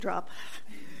Drop.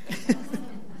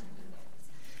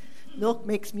 Milk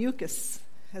makes mucus,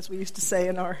 as we used to say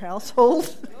in our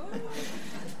household.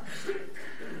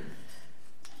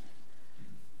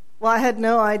 Well, I had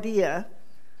no idea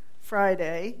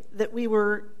Friday that we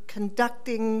were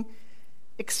conducting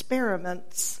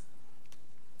experiments.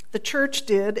 The church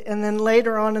did, and then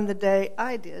later on in the day,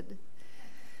 I did.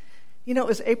 You know, it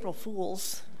was April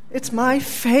Fool's. It's my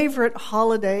favorite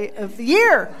holiday of the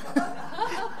year.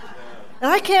 And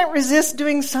I can't resist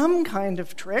doing some kind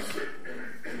of trick.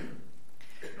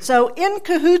 So in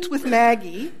cahoots with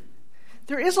Maggie,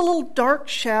 there is a little dark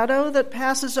shadow that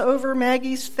passes over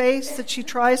Maggie's face that she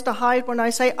tries to hide when I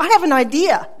say, I have an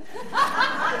idea.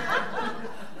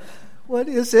 What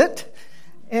is it?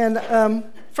 And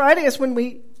Friday is when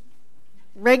we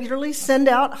regularly send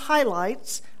out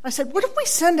highlights. I said, what if we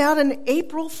send out an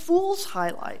April Fool's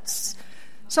highlights?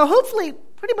 So hopefully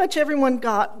pretty much everyone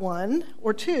got one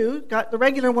or two, got the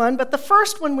regular one, but the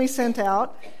first one we sent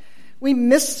out, we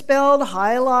misspelled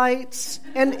highlights,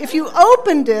 and if you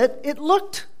opened it, it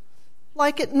looked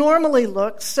like it normally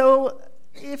looks, so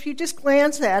if you just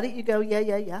glance at it, you go,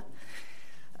 yeah.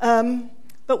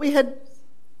 But we had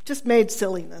just made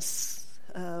silliness.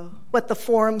 What the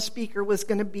forum speaker was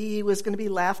going to be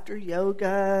laughter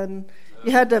yoga, and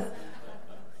you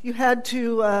had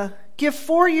to give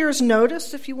 4 years'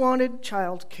 notice if you wanted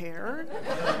child care.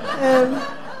 And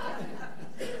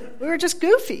we were just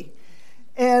goofy.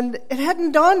 And it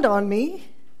hadn't dawned on me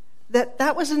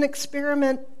that was an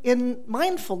experiment in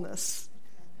mindfulness.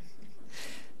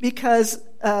 Because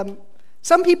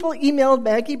some people emailed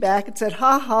Maggie back and said,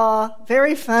 ha ha,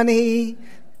 very funny,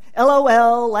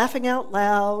 LOL, laughing out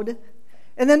loud.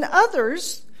 And then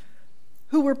others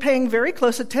who were paying very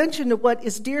close attention to what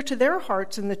is dear to their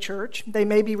hearts in the church, they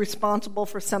may be responsible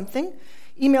for something,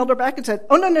 emailed her back and said,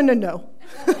 oh, no.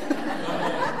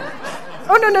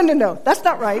 Oh, no, that's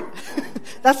not right.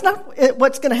 That's not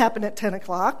what's going to happen at 10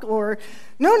 o'clock. Or,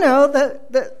 no,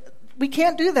 we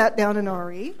can't do that down in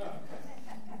RE.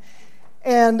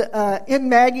 And in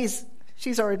Maggie's,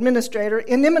 she's our administrator,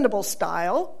 inimitable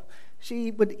style,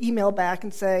 she would email back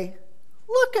and say,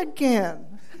 look again.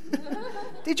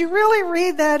 Did you really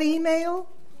read that email?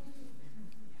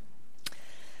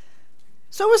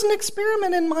 So it was an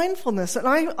experiment in mindfulness, and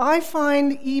I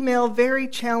find email very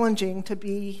challenging to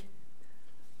be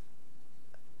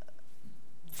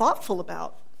thoughtful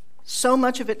about. So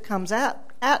much of it comes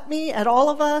at me, at all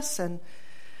of us, and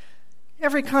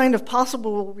every kind of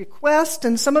possible request,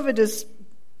 and some of it is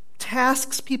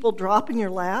tasks people drop in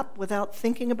your lap without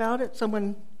thinking about it.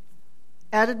 Someone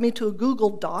added me to a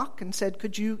Google Doc and said,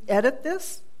 could you edit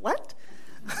this? What?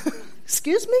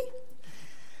 Excuse me?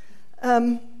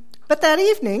 But that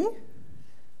evening,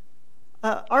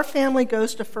 our family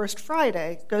goes to First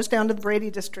Friday, goes down to the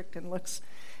Brady District and looks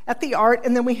at the art,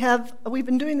 and then we've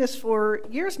been doing this for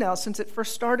years now since it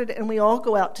first started, and we all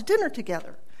go out to dinner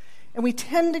together. And we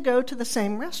tend to go to the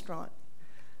same restaurant.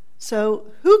 So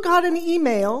who got an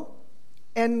email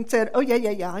and said, oh,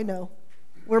 yeah, I know.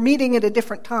 We're meeting at a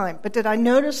different time. But did I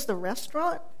notice the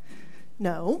restaurant?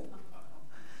 No.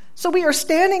 So we are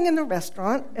standing in the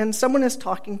restaurant, and someone is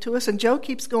talking to us, and Joe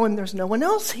keeps going, there's no one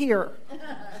else here.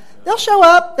 They'll show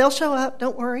up,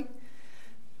 don't worry.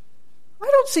 I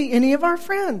don't see any of our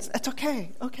friends. That's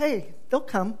okay, they'll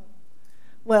come.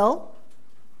 Well,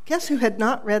 guess who had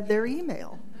not read their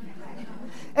email?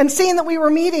 And seeing that we were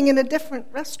meeting in a different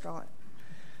restaurant.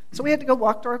 So we had to go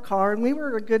walk to our car, and we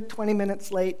were a good 20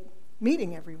 minutes late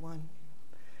meeting everyone.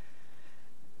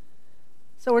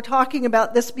 So we're talking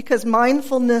about this because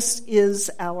mindfulness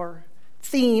is our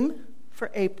theme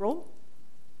for April.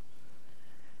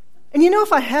 And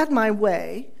if I had my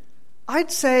way,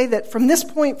 I'd say that from this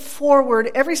point forward,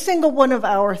 every single one of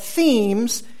our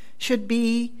themes should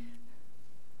be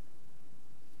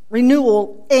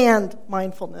renewal and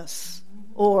mindfulness,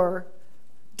 or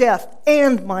death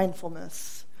and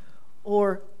mindfulness,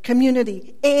 or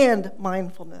community and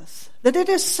mindfulness. That it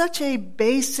is such a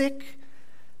basic,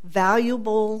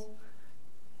 valuable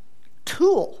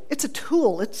tool. It's a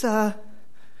tool.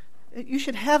 You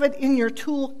should have it in your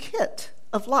toolkit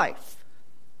of life.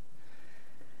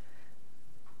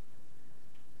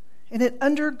 And it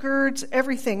undergirds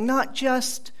everything, not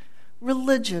just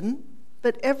religion,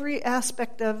 but every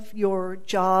aspect of your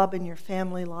job and your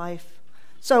family life.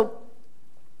 So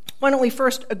why don't we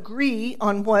first agree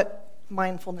on what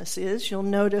mindfulness is? You'll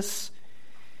notice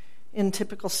in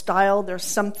typical style there's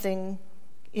something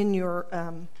in your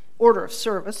order of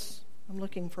service. I'm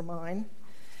looking for mine.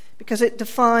 Because it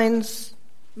defines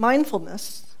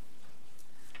mindfulness.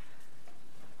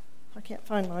 I can't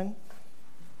find mine.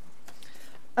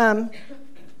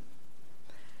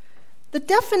 The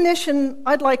definition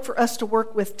I'd like for us to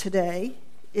work with today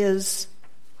is,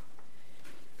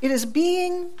 it is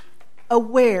being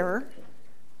aware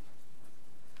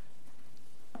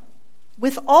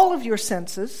with all of your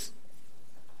senses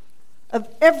of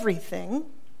everything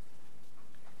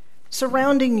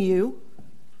surrounding you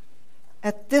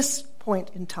at this point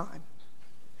in time.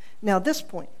 Now this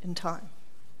point in time.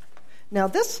 Now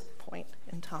this point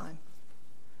in time.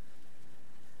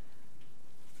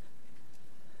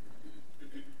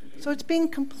 So it's being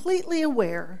completely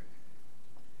aware.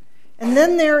 And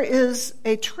then there is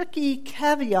a tricky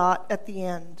caveat at the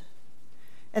end.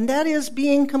 And that is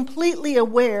being completely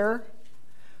aware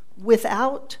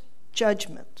without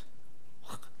judgment.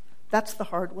 That's the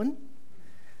hard one.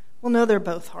 Well, no, they're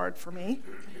both hard for me.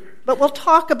 But we'll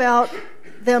talk about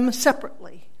them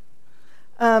separately.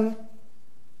 I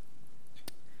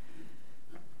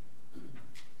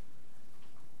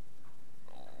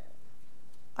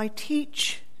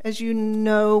teach, as you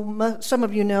know, some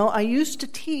of you know, I used to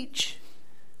teach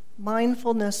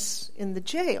mindfulness in the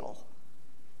jail.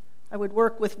 I would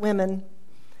work with women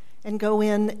and go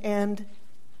in, and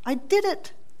I did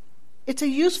it. It's a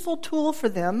useful tool for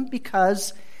them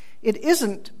because it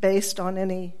isn't based on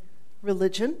any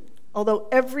religion, although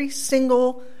every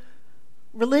single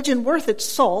religion worth its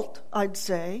salt, I'd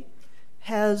say,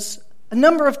 has a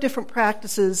number of different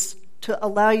practices to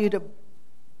allow you to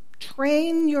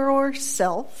train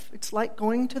yourself. It's like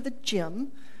going to the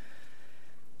gym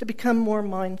to become more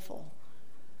mindful.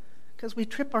 Because we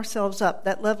trip ourselves up.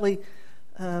 That lovely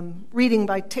reading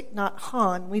by Thich Nhat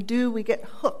Hanh, we get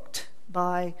hooked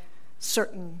by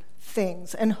certain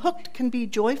things. And hooked can be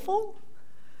joyful.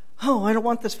 Oh, I don't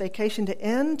want this vacation to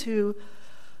end, to,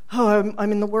 oh,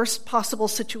 I'm in the worst possible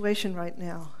situation right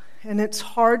now. And it's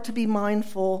hard to be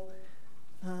mindful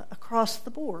across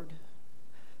the board.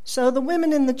 So the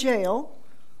women in the jail,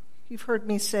 you've heard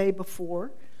me say before,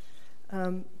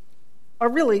 are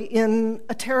really in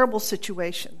a terrible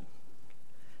situation.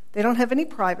 They don't have any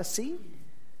privacy.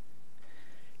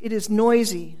 It is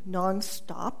noisy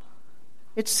nonstop.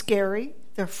 It's scary.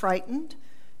 They're frightened,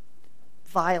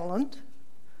 violent,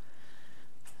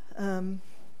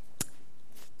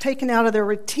 taken out of their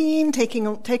routine,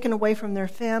 taken away from their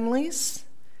families.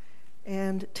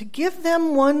 And to give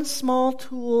them one small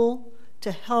tool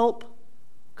to help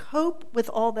cope with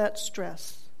all that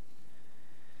stress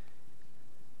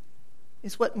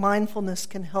is what mindfulness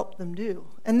can help them do.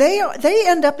 And they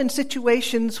end up in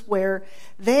situations where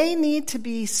they need to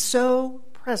be so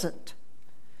present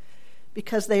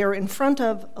because they are in front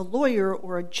of a lawyer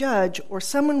or a judge or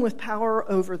someone with power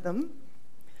over them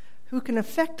who can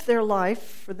affect their life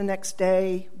for the next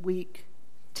day, week,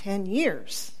 10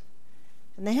 years.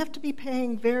 And they have to be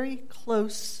paying very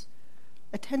close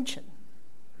attention.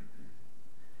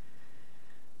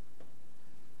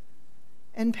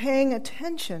 And paying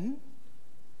attention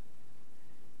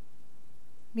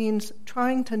means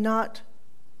trying to not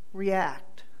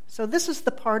react. So this is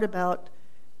the part about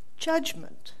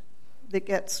judgment that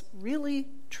gets really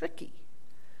tricky.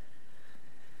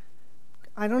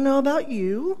 I don't know about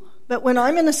you, but when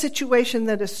I'm in a situation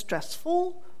that is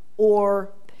stressful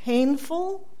or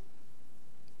painful,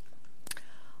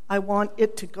 I want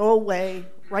it to go away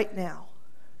right now.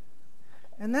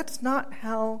 And that's not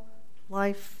how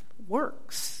life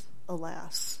works,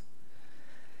 alas.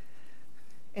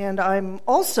 And I'm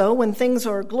also, when things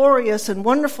are glorious and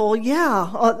wonderful,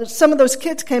 some of those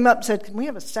kids came up and said, "Can we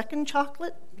have a second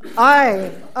chocolate?"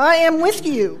 I am with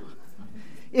you.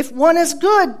 If one is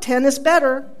good, 10 is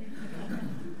better.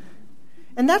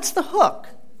 And that's the hook.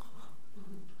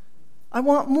 I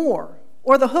want more.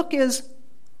 Or the hook is,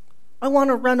 I want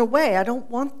to run away. I don't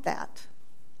want that.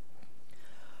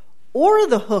 Or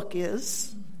the hook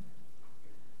is,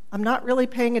 I'm not really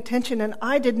paying attention and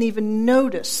I didn't even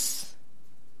notice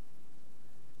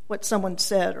what someone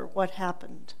said or what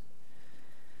happened.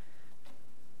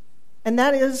 And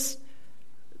this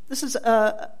has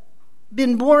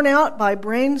been borne out by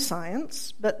brain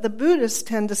science, but the Buddhists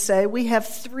tend to say we have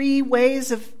 3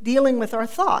 ways of dealing with our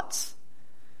thoughts.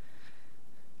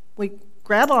 We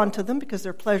grab onto them because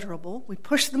they're pleasurable, we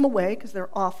push them away because they're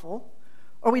awful,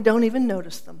 or we don't even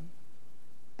notice them.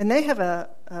 And they have a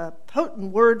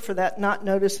potent word for that not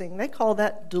noticing. They call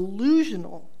that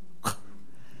delusional.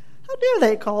 How dare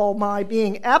they call my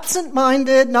being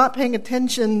absent-minded, not paying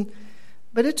attention?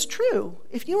 But it's true.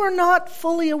 If you are not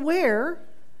fully aware,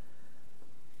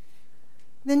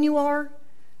 then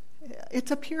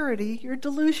it's a purity. You're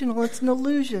delusional. It's an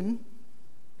illusion.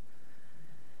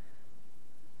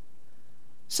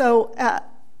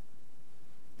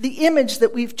 the image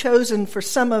that we've chosen for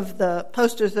some of the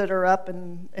posters that are up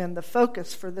and the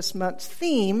focus for this month's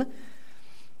theme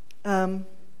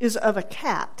is of a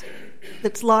cat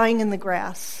that's lying in the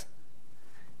grass,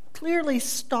 clearly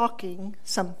stalking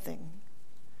something.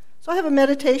 So I have a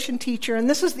meditation teacher, and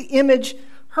this is the image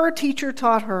her teacher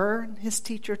taught her, and his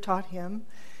teacher taught him,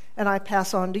 and I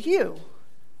pass on to you,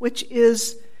 which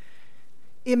is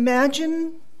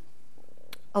imagine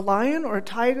a lion or a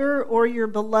tiger or your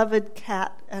beloved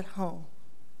cat at home.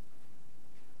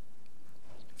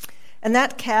 And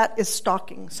that cat is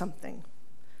stalking something.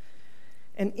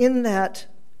 And in that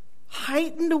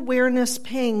heightened awareness,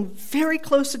 paying very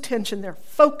close attention, they're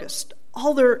focused.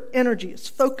 All their energy is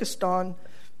focused on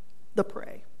the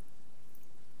prey.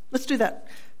 Let's do that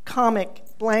comic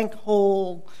blank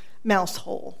hole, mouse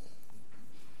hole.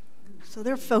 So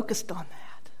they're focused on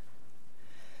that.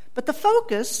 But the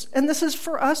focus, and this is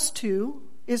for us too,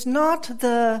 is not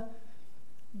the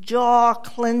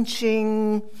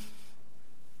jaw-clenching,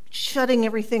 shutting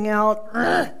everything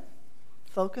out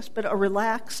focus, but a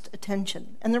relaxed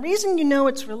attention. And the reason you know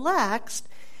it's relaxed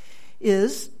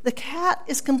is the cat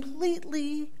is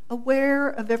completely aware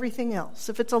of everything else.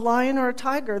 If it's a lion or a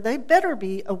tiger, they better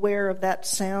be aware of that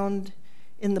sound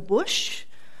in the bush,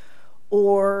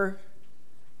 or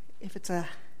if it's a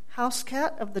house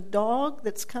cat, of the dog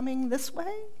that's coming this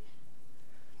way.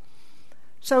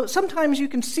 So sometimes you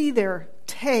can see their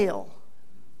tail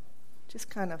just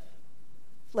kind of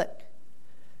flick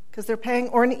because they're paying,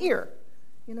 or an ear,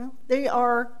 they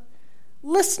are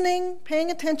listening,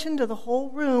 paying attention to the whole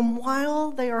room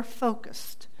while they are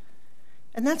focused.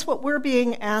 And that's what we're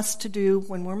being asked to do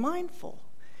when we're mindful.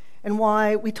 And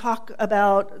why we talk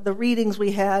about the readings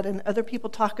we had, and other people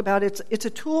talk about it's a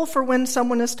tool for when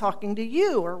someone is talking to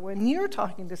you or when you're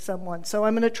talking to someone. So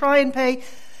I'm going to try and pay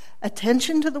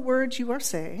attention to the words you are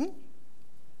saying,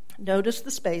 notice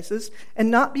the spaces,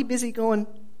 and not be busy going,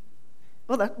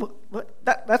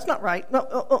 that's not right.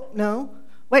 No.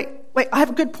 Wait, I have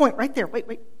a good point right there.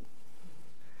 Wait.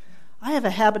 I have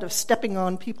a habit of stepping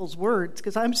on people's words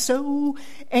because I'm so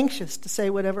anxious to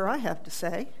say whatever I have to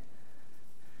say.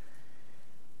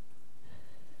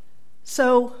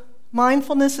 So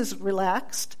mindfulness is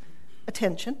relaxed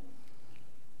attention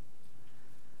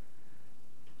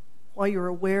while you're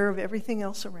aware of everything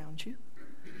else around you.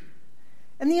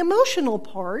 And the emotional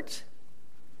part,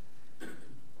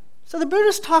 so the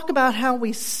Buddhists talk about how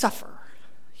we suffer.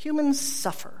 Humans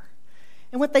suffer.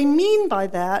 And what they mean by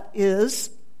that is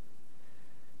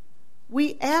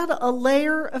we add a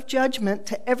layer of judgment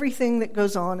to everything that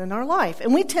goes on in our life.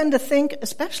 And we tend to think,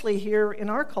 especially here in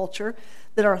our culture,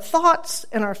 that our thoughts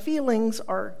and our feelings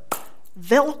are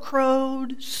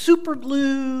velcroed,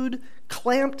 superglued,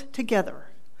 clamped together.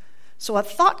 So a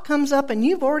thought comes up and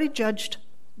you've already judged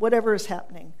whatever is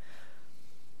happening.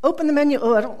 Open the menu,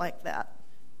 I don't like that.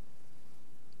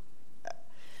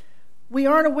 We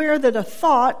aren't aware that a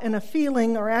thought and a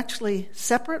feeling are actually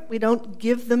separate. We don't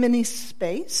give them any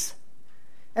space.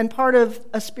 And part of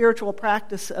a spiritual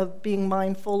practice of being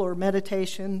mindful or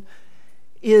meditation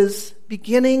is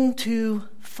beginning to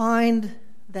find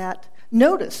that,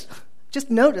 just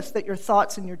notice that your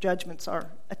thoughts and your judgments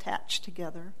are attached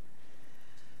together.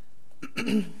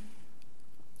 And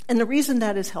the reason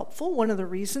that is helpful, one of the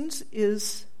reasons,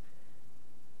 is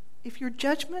if your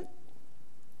judgment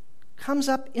comes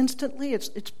up instantly,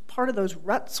 it's part of those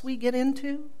ruts we get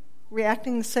into,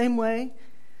 reacting the same way.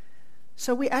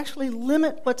 So we actually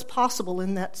limit what's possible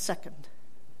in that second.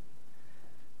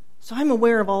 So I'm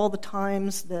aware of all the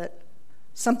times that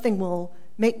something will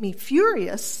make me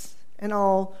furious and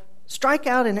I'll strike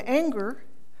out in anger,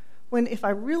 when if I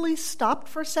really stopped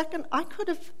for a second, I could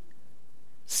have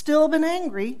still been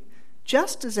angry,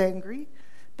 just as angry,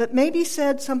 but maybe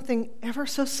said something ever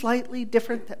so slightly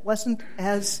different that wasn't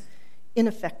as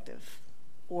ineffective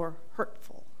or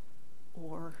hurtful.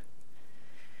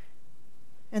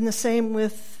 And the same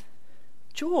with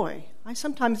joy. I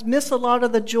sometimes miss a lot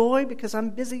of the joy because I'm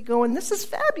busy going, this is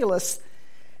fabulous,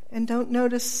 and don't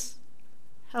notice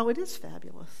how it is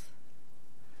fabulous.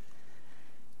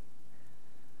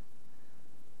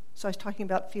 So I was talking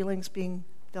about feelings being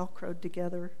velcroed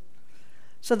together.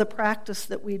 So the practice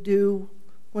that we do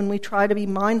when we try to be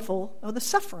mindful of the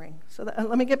suffering. So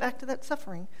let me get back to that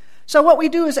suffering. So what we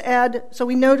do is so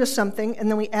we notice something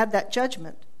and then we add that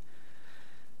judgment.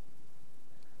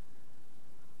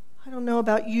 I don't know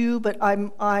about you, but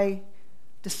I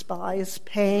despise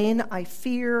pain. I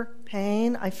fear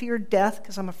pain. I fear death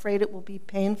because I'm afraid it will be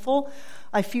painful.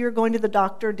 I fear going to the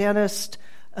doctor, dentist,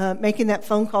 making that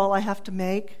phone call I have to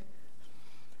make.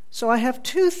 So I have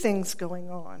two things going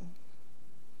on.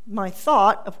 my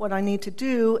thought of what I need to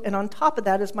do, and on top of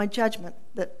that is my judgment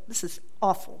that this is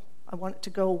awful. I want it to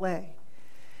go away.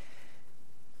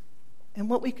 And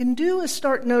what we can do is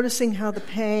start noticing how the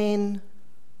pain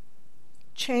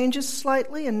changes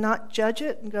slightly and not judge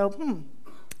it and go,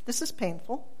 this is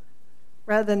painful,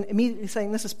 rather than immediately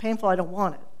saying, this is painful, I don't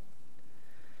want it.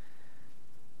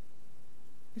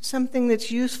 It's something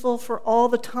that's useful for all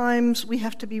the times we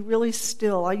have to be really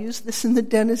still. I use this in the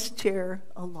dentist chair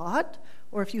a lot,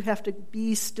 or if you have to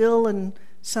be still in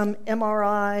some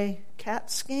MRI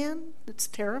CAT scan that's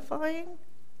terrifying,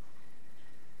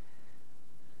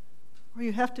 or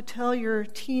you have to tell your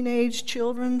teenage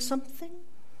children something,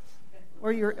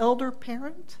 or your elder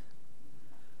parent,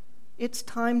 it's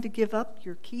time to give up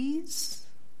your keys.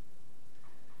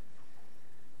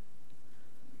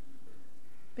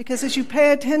 Because as you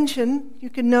pay attention, you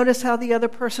can notice how the other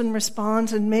person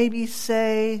responds and maybe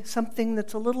say something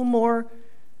that's a little more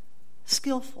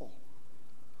skillful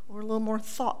or a little more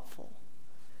thoughtful.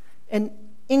 And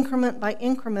increment,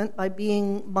 by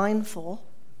being mindful,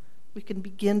 we can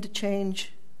begin to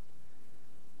change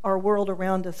our world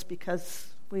around us because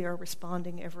we are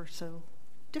responding ever so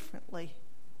differently.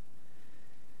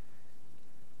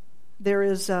 There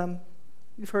is,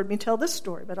 you've heard me tell this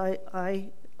story, but I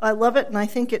love it, and I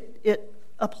think it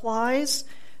applies.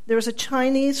 There's a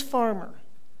Chinese farmer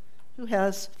who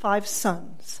has 5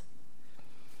 sons.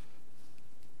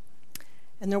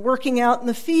 And they're working out in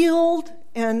the field,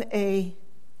 and a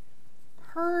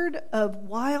herd of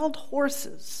wild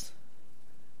horses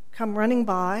come running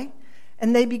by,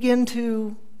 and they begin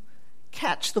to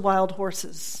catch the wild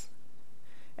horses.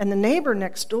 And the neighbor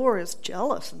next door is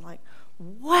jealous and like,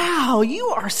 wow, you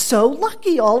are so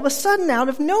lucky. All of a sudden, out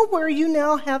of nowhere, you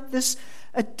now have this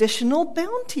additional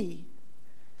bounty.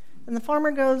 And the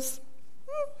farmer goes,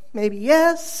 maybe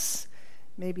yes,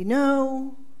 maybe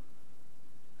no.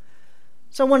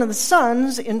 So one of the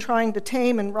sons, in trying to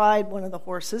tame and ride one of the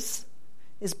horses,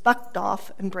 is bucked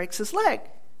off and breaks his leg.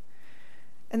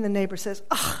 And the neighbor says,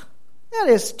 that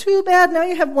is too bad. Now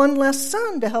you have one less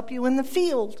son to help you in the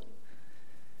field.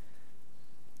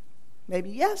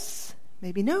 Maybe yes,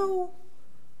 maybe no.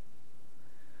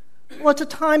 Well, it's a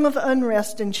time of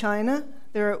unrest in China.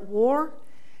 They're at war,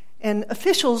 and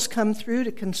officials come through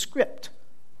to conscript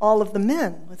all of the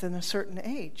men within a certain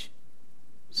age.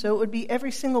 So it would be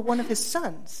every single one of his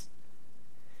sons,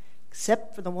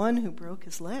 except for the one who broke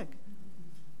his leg.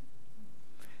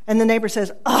 And the neighbor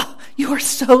says, you are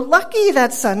so lucky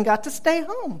that son got to stay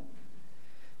home.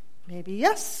 Maybe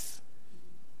yes,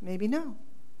 maybe no.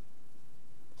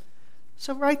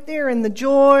 So right there in the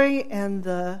joy and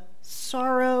the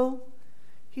sorrow,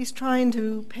 he's trying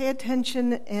to pay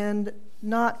attention and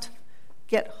not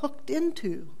get hooked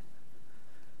into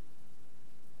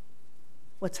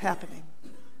what's happening.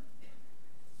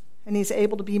 And he's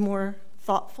able to be more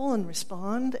thoughtful and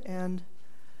respond. And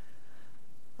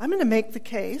I'm going to make the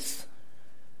case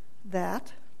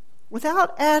that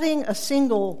without adding a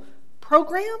single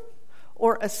program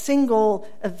or a single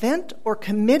event or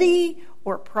committee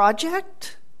or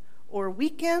project or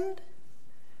weekend,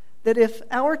 that if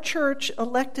our church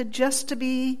elected just to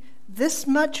be this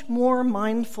much more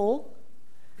mindful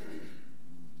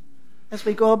as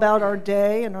we go about our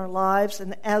day and our lives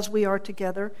and as we are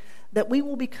together, that we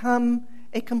will become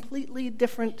a completely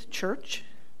different church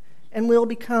and we'll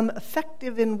become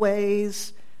effective in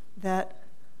ways that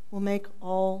will make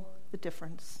all the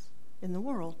difference in the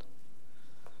world.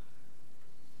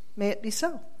 May it be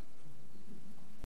so.